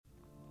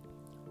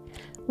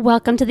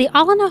Welcome to the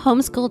All in a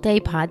Homeschool Day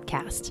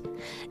podcast.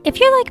 If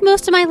you're like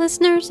most of my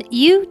listeners,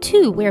 you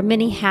too wear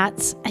many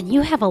hats and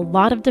you have a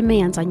lot of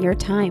demands on your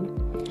time.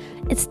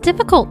 It's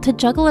difficult to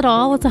juggle it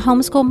all as a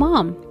homeschool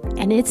mom,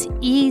 and it's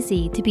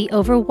easy to be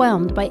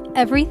overwhelmed by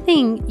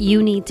everything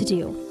you need to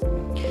do.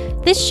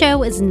 This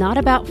show is not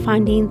about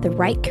finding the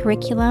right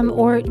curriculum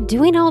or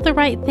doing all the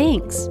right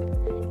things.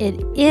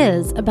 It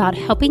is about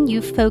helping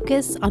you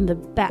focus on the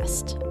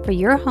best for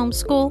your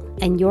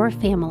homeschool and your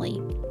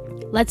family.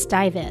 Let's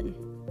dive in.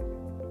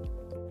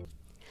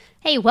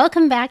 Hey,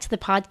 welcome back to the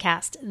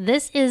podcast.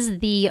 This is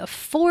the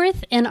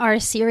fourth in our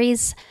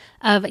series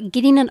of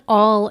getting it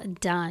all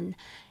done.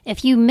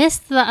 If you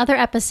missed the other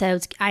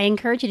episodes, I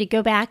encourage you to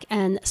go back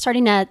and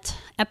starting at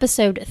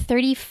episode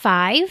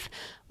 35,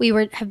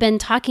 have been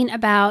talking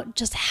about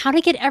just how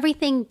to get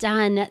everything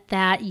done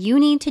that you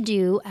need to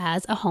do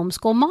as a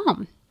homeschool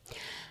mom.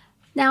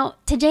 Now,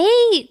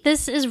 today,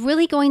 this is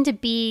really going to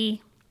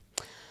be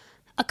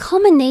a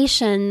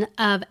culmination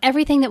of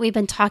everything that we've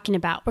been talking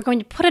about. We're going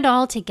to put it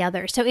all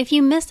together. So if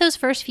you missed those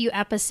first few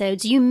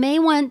episodes, you may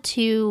want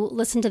to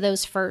listen to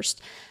those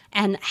first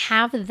and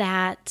have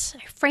that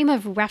frame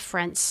of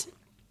reference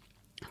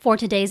for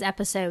today's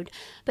episode.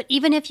 But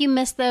even if you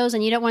missed those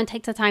and you don't want to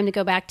take the time to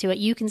go back to it,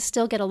 you can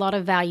still get a lot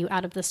of value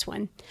out of this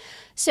one.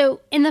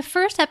 So in the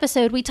first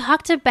episode, we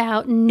talked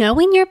about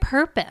knowing your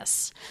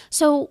purpose.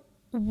 So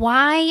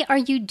why are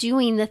you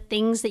doing the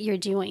things that you're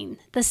doing?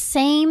 The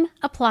same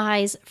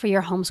applies for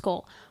your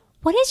homeschool.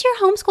 What is your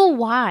homeschool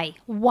why?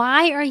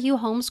 Why are you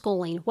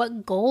homeschooling?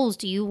 What goals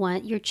do you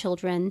want your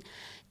children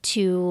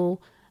to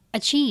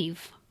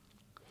achieve?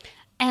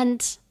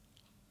 And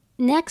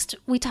next,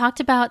 we talked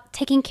about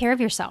taking care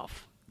of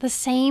yourself. The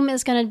same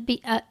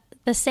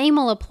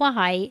will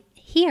apply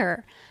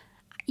here.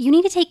 You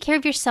need to take care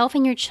of yourself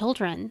and your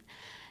children.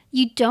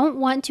 You don't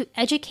want to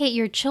educate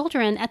your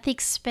children at the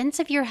expense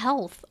of your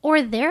health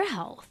or their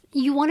health.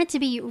 You want it to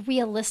be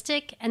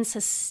realistic and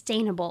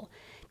sustainable.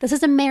 This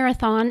is a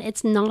marathon.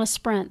 It's not a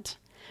sprint.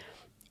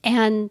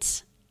 And,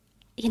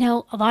 a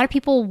lot of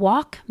people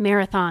walk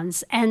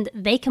marathons and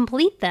they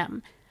complete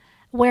them.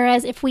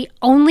 Whereas if we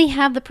only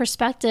have the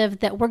perspective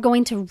that we're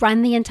going to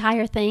run the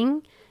entire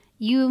thing,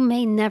 you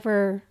may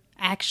never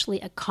actually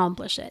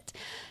accomplish it.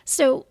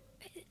 So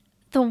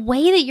the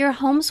way that your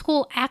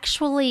homeschool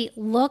actually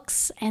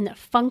looks and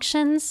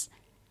functions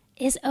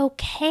is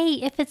okay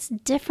if it's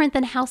different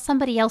than how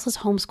somebody else's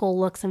homeschool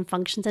looks and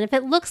functions. And if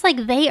it looks like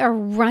they are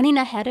running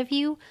ahead of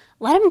you,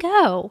 let them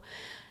go.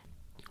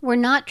 We're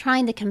not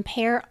trying to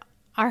compare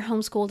our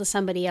homeschool to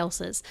somebody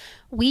else's.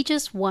 We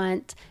just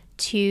want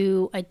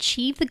to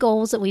achieve the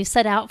goals that we've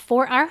set out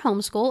for our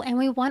homeschool, and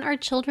we want our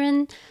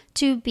children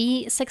to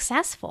be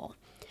successful.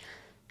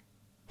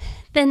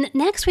 Then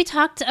next we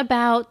talked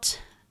about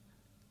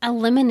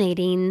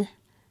eliminating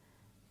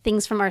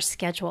things from our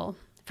schedule,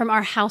 from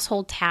our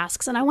household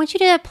tasks. And I want you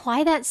to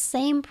apply that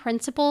same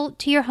principle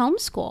to your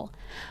homeschool.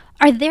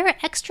 Are there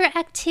extra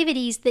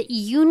activities that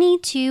you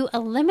need to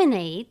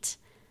eliminate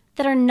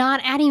that are not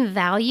adding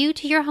value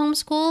to your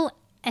homeschool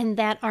and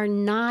that are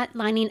not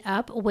lining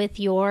up with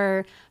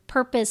your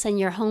purpose and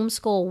your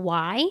homeschool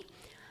why?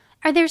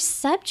 Are there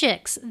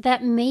subjects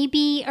that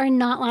maybe are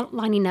not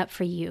lining up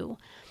for you?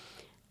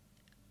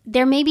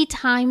 There may be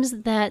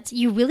times that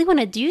you really want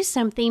to do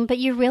something, but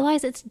you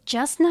realize it's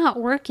just not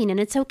working and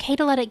it's okay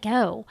to let it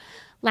go.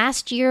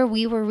 Last year,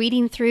 we were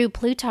reading through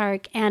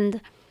Plutarch and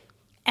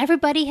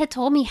everybody had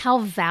told me how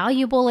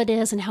valuable it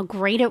is and how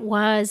great it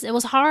was. It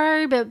was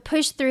hard, but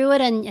push through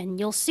it and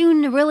you'll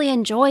soon really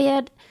enjoy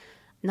it.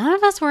 None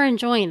of us were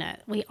enjoying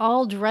it. We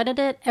all dreaded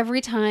it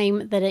every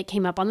time that it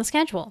came up on the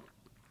schedule.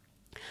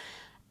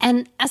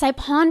 And as I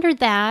pondered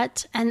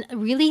that and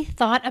really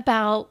thought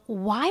about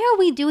why are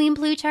we doing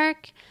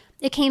Plutarch,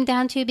 it came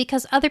down to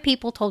because other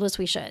people told us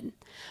we should.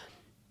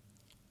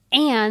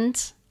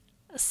 And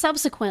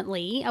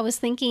subsequently, I was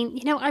thinking,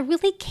 I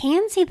really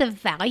can see the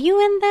value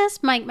in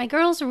this. My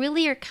girls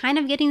really are kind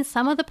of getting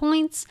some of the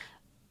points,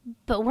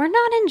 but we're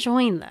not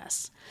enjoying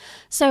this.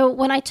 So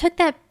when I took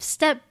that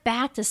step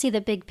back to see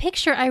the big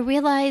picture, I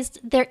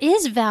realized there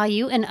is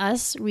value in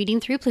us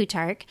reading through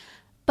Plutarch,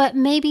 but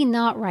maybe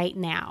not right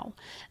now.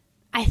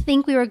 I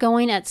think we were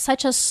going at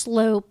such a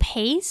slow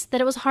pace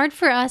that it was hard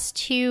for us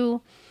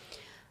to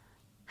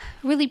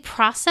really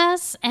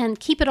process and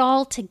keep it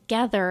all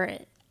together.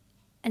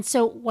 And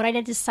so what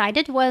I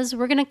decided was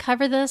we're going to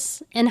cover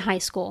this in high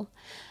school.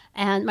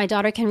 And my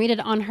daughter can read it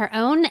on her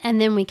own, and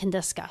then we can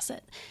discuss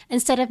it,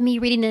 instead of me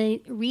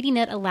reading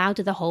it aloud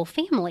to the whole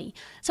family.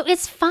 So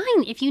it's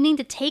fine if you need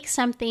to take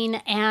something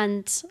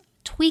and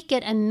tweak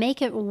it and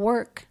make it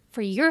work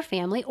for your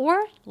family,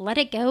 or let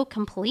it go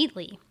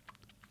completely.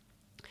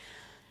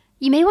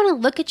 You may want to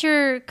look at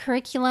your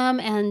curriculum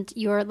and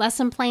your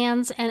lesson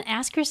plans and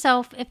ask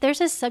yourself if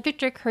there's a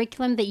subject or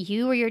curriculum that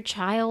you or your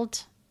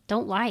child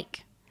don't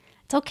like.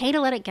 It's okay to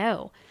let it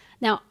go.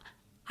 Now,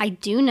 I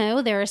do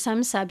know there are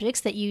some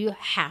subjects that you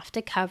have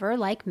to cover,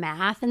 like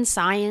math and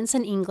science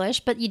and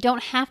English, but you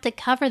don't have to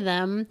cover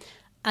them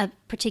a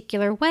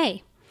particular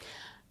way.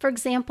 For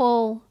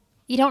example,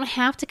 You don't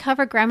have to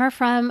cover grammar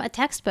from a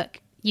textbook.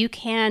 You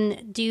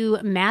can do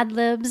Mad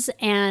Libs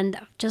and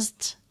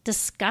just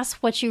discuss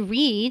what you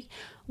read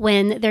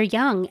when they're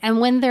young. And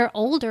when they're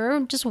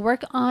older, just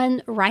work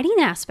on writing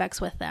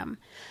aspects with them.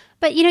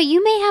 But,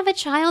 you may have a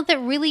child that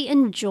really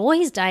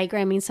enjoys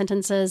diagramming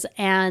sentences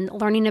and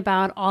learning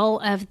about all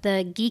of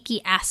the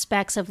geeky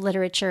aspects of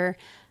literature.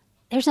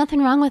 There's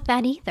nothing wrong with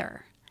that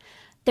either.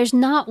 There's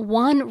not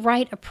one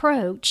right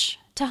approach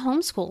to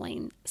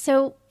homeschooling.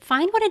 So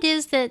find what it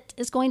is that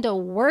is going to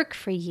work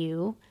for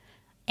you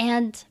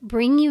and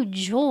bring you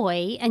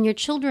joy and your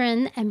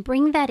children, and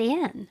bring that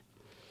in.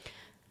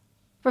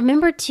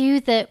 Remember, too,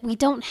 that we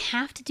don't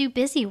have to do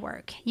busy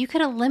work. You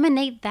could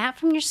eliminate that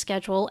from your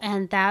schedule,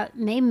 and that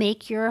may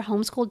make your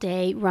homeschool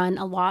day run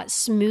a lot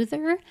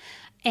smoother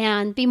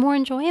and be more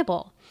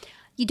enjoyable.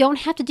 You don't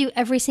have to do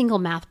every single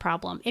math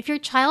problem. If your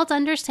child's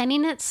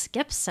understanding it,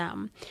 skip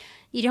some.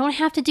 You don't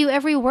have to do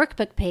every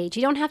workbook page.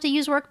 You don't have to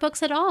use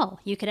workbooks at all.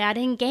 You could add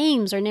in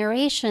games or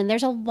narration.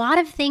 There's a lot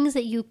of things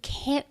that you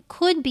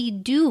could be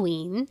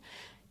doing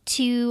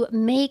to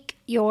make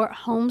your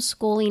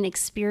homeschooling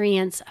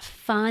experience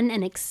fun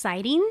and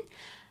exciting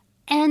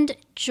and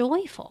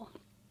joyful.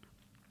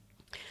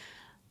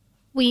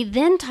 We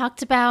then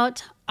talked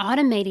about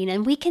automating,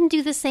 and we can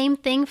do the same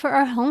thing for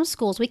our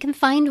homeschools. We can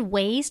find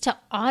ways to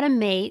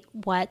automate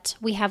what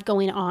we have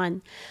going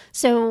on.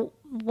 So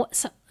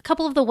a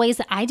couple of the ways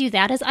that I do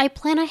that is I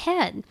plan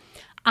ahead.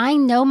 I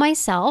know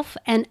myself,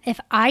 and if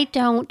I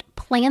don't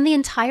plan the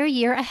entire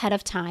year ahead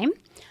of time,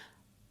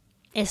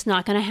 it's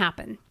not going to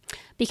happen,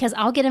 because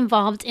I'll get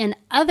involved in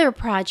other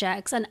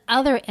projects and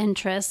other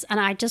interests, and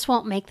I just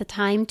won't make the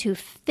time to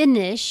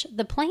finish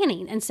the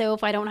planning. And so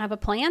if I don't have a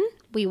plan,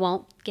 we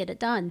won't get it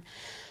done.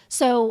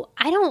 So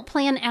I don't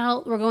plan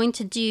out, we're going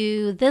to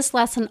do this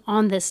lesson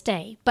on this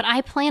day, but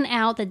I plan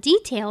out the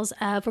details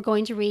of, we're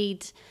going to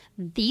read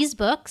these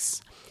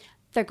books.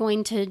 They're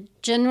going to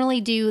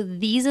generally do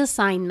these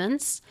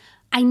assignments.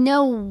 I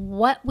know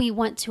what we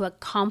want to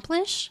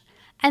accomplish.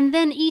 And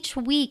then each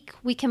week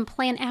we can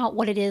plan out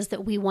what it is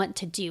that we want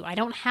to do. I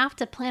don't have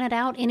to plan it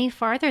out any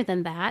farther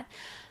than that,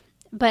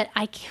 but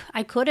I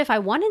could if I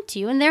wanted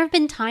to. And there have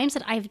been times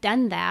that I've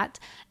done that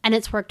and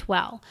it's worked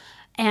well.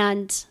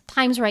 And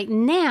times right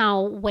now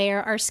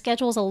where our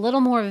schedule is a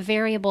little more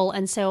variable,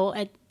 and so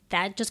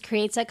that just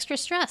creates extra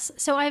stress.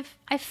 So I've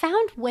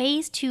found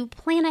ways to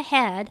plan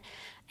ahead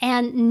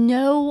and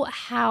know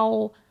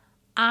how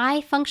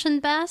I function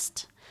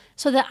best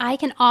so that I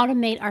can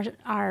automate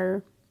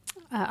our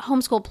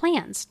homeschool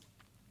plans.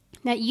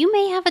 Now, you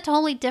may have a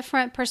totally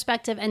different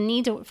perspective and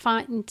need to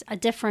find a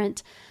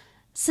different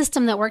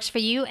system that works for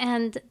you,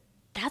 and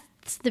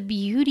that's the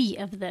beauty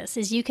of this,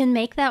 is you can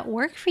make that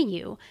work for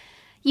you.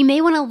 You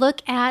may want to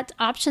look at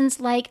options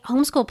like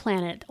Homeschool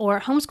Planet or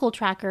Homeschool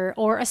Tracker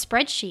or a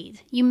spreadsheet.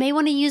 You may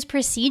want to use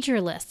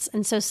procedure lists.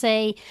 And so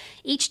say,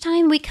 each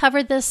time we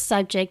cover this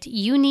subject,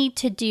 you need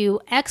to do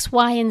X,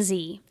 Y, and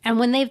Z. And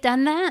when they've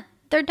done that,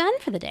 they're done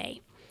for the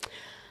day.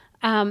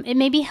 It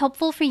may be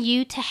helpful for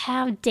you to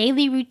have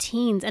daily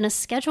routines and a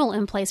schedule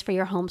in place for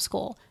your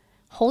homeschool.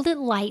 Hold it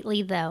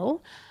lightly,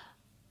 though.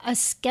 A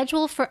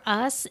schedule for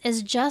us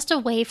is just a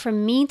way for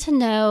me to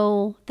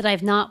know that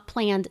I've not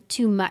planned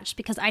too much,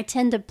 because I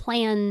tend to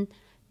plan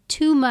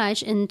too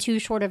much in too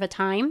short of a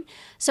time.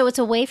 So it's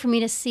a way for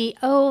me to see,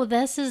 oh,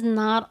 this is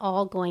not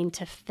all going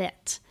to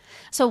fit.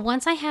 So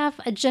once I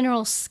have a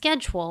general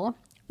schedule,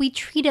 we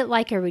treat it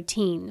like a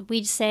routine.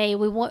 We'd say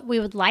we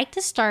would like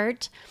to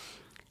start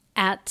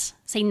at,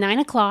 say, 9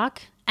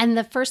 o'clock. And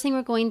the first thing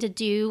we're going to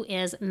do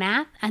is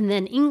math, and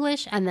then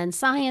English, and then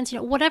science,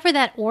 whatever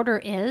that order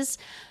is.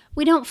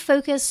 We don't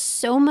focus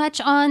so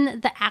much on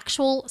the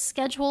actual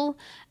schedule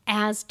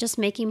as just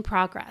making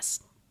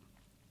progress.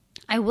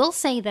 I will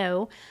say,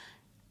 though,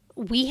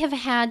 we have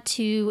had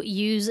to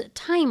use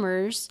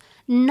timers,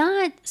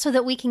 not so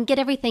that we can get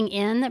everything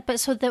in, but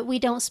so that we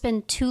don't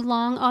spend too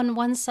long on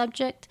one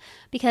subject,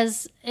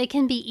 because it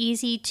can be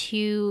easy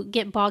to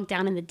get bogged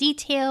down in the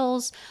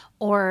details,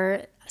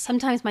 or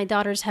sometimes my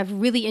daughters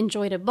have really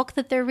enjoyed a book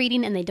that they're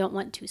reading and they don't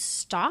want to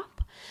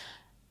stop.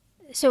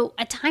 So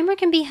a timer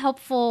can be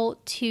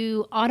helpful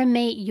to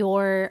automate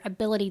your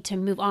ability to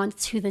move on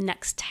to the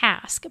next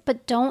task,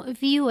 but don't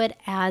view it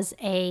as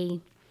a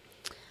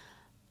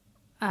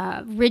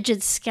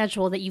rigid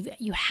schedule that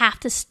you have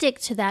to stick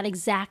to that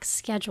exact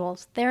schedule.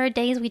 There are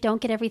days we don't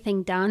get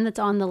everything done that's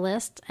on the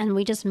list, and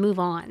we just move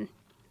on.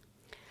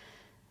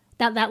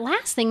 Now, that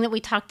last thing that we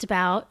talked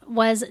about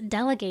was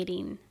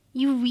delegating.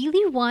 You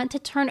really want to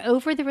turn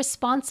over the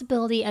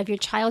responsibility of your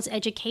child's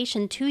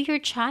education to your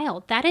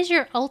child. That is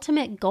your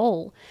ultimate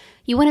goal.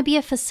 You want to be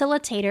a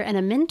facilitator and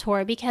a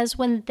mentor, because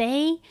when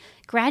they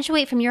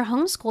graduate from your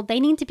homeschool, they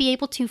need to be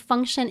able to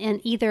function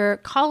in either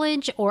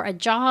college or a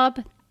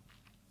job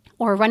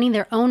or running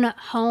their own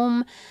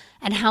home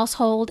and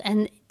household,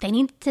 and they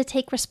need to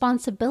take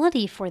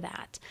responsibility for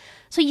that.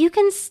 So you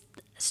can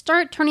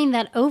start turning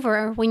that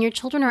over when your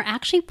children are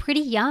actually pretty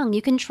young.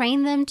 You can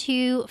train them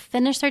to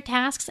finish their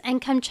tasks and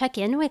come check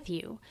in with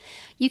you.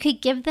 You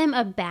could give them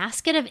a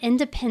basket of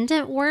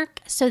independent work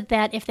so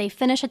that if they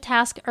finish a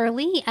task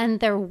early and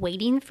they're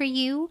waiting for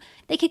you,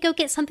 they could go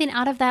get something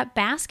out of that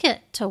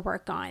basket to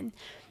work on.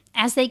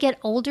 As they get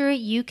older,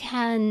 you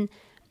can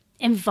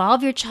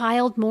involve your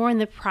child more in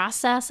the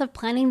process of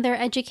planning their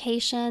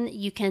education.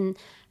 You can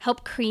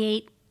help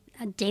create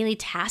a daily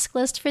task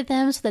list for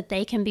them so that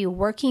they can be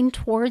working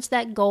towards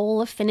that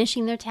goal of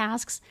finishing their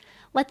tasks.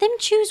 Let them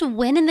choose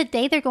when in the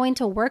day they're going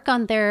to work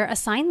on their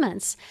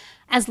assignments,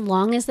 as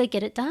long as they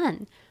get it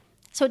done.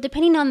 So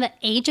depending on the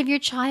age of your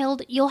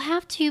child, you'll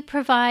have to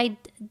provide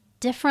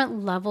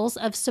different levels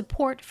of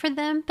support for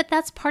them, but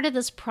that's part of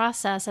this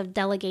process of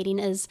delegating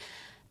is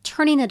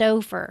turning it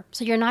over.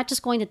 So you're not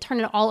just going to turn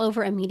it all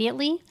over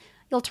immediately.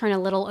 You'll turn a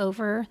little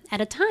over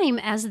at a time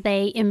as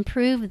they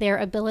improve their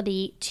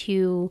ability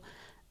to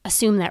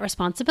assume that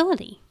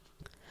responsibility.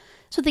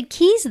 So the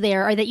keys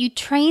there are that you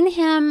train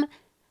him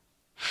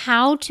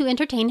how to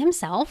entertain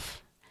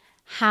himself,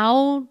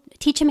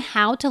 teach him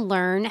how to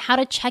learn, how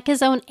to check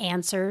his own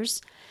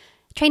answers,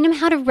 train him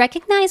how to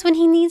recognize when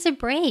he needs a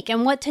break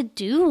and what to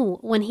do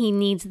when he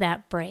needs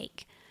that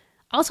break.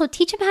 Also,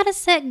 teach him how to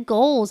set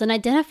goals and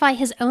identify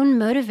his own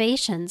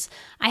motivations.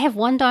 I have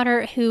one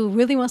daughter who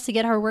really wants to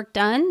get her work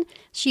done.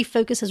 She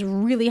focuses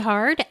really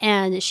hard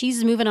and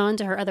she's moving on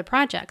to her other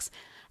projects.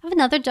 I have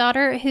another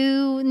daughter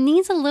who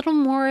needs a little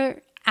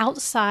more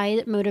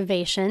outside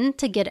motivation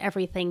to get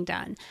everything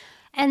done.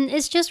 And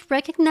it's just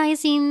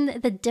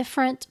recognizing the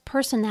different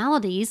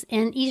personalities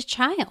in each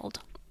child.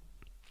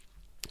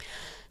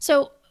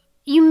 So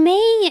you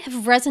may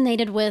have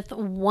resonated with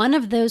one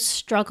of those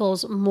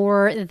struggles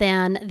more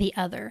than the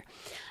other.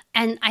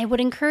 And I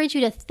would encourage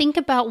you to think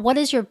about what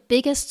is your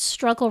biggest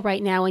struggle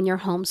right now in your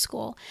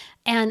homeschool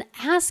and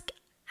ask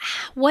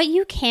what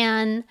you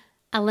can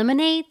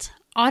eliminate,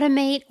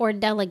 automate, or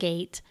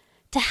delegate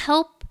to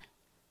help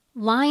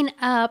line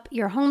up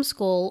your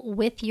homeschool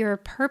with your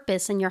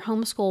purpose and your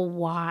homeschool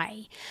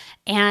why.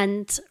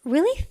 And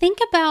really think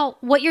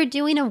about what you're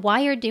doing and why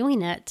you're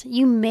doing it.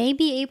 You may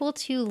be able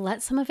to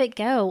let some of it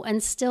go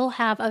and still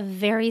have a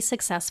very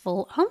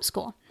successful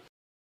homeschool.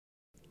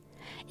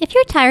 If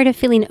you're tired of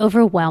feeling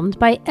overwhelmed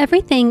by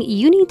everything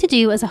you need to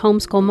do as a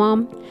homeschool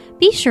mom,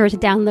 be sure to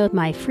download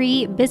my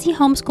free Busy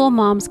Homeschool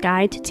Mom's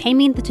Guide to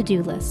Taming the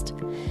To-Do List.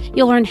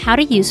 You'll learn how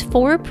to use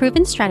 4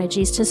 proven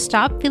strategies to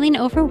stop feeling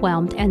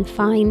overwhelmed and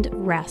find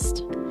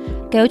rest.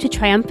 Go to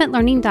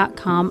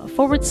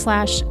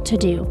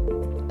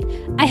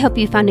triumphantlearning.com/to-do. I hope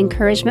you found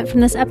encouragement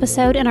from this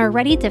episode and are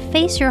ready to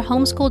face your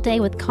homeschool day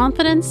with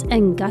confidence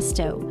and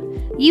gusto.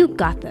 You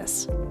got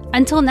this.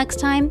 Until next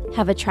time,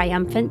 have a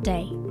triumphant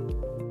day.